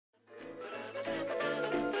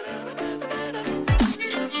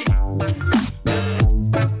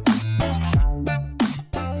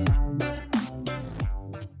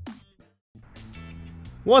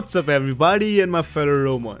What's up everybody and my fellow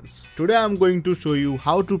Romans. Today I'm going to show you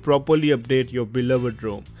how to properly update your beloved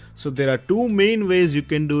ROM. So there are two main ways you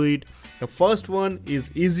can do it. The first one is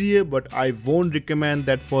easier, but I won't recommend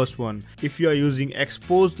that first one if you are using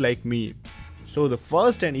exposed like me. So the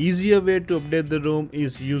first and easier way to update the ROM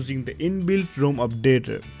is using the inbuilt ROM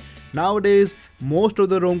updater. Nowadays most of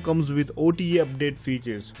the ROM comes with OTA update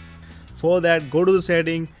features. For that, go to the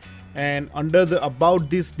setting and under the about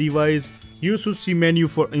this device you should see menu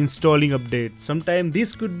for installing update. Sometimes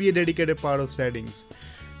this could be a dedicated part of settings.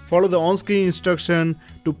 Follow the on-screen instruction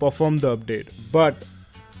to perform the update. But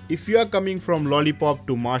if you are coming from Lollipop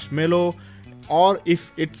to Marshmallow, or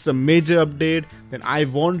if it's a major update, then I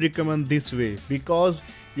won't recommend this way because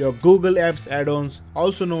your Google Apps add-ons,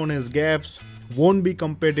 also known as gaps, won't be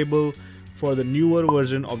compatible for the newer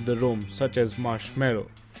version of the ROM such as Marshmallow.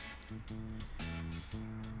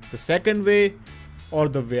 The second way, or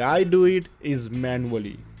the way I do it, is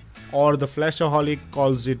manually, or the Flashaholic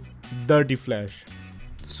calls it dirty flash.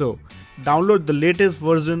 So download the latest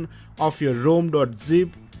version of your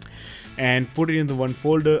rom.zip and put it in the one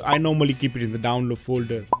folder. I normally keep it in the download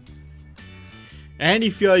folder. And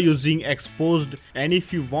if you are using exposed, and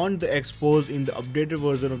if you want the exposed in the updated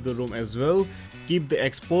version of the ROM as well, keep the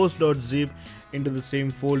exposed.zip into the same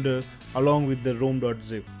folder along with the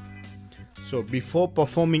rom.zip. So before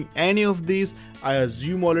performing any of these, I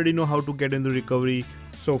assume already know how to get in the recovery.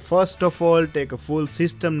 So first of all, take a full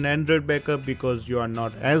system and Android backup because you are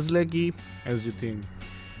not as lucky as you think.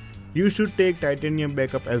 You should take titanium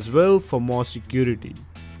backup as well for more security.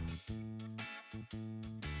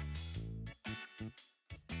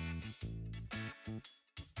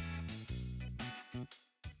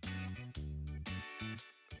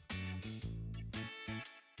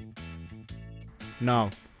 Now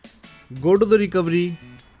go to the recovery,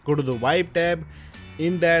 go to the wipe tab.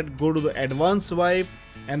 In that, go to the advanced wipe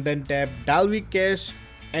and then tap Dalvik cache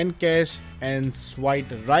and cache and swipe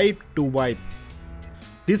right to wipe.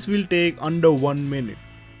 This will take under 1 minute.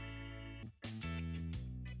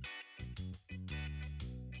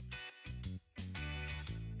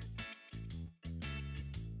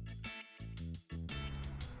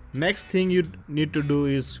 Next thing you need to do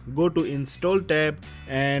is go to install tab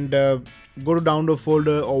and go to download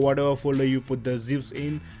folder or whatever folder you put the zips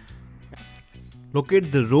in.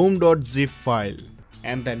 Locate the rom.zip file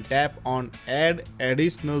and then tap on add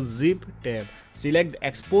additional zip tab. Select the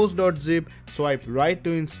expose.zip, swipe right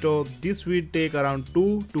to install. This will take around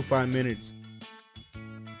 2 to 5 minutes.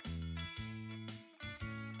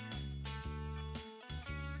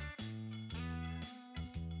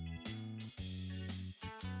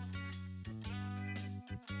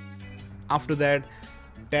 After that,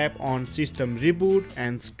 tap on system reboot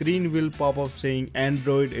and screen will pop up saying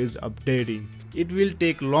Android is updating. It will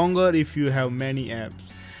take longer if you have many apps.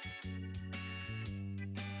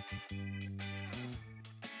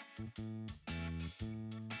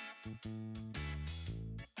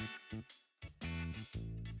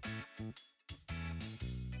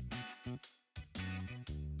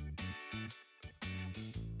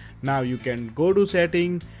 Now you can go to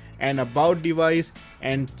setting and about device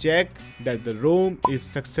and check that the ROM is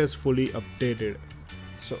successfully updated.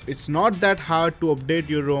 So it's not that hard to update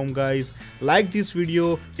your ROM, guys. Like this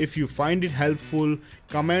video if you find it helpful.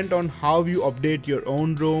 Comment on how you update your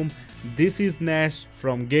own ROM. This is Nesh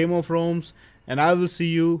from Game of ROMs and I will see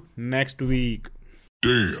you next week.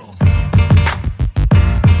 Damn.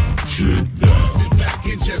 Sit back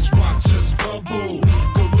and just watch us bubble.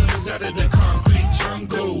 Gorillas out of the concrete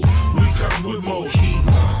jungle. We come with more heat.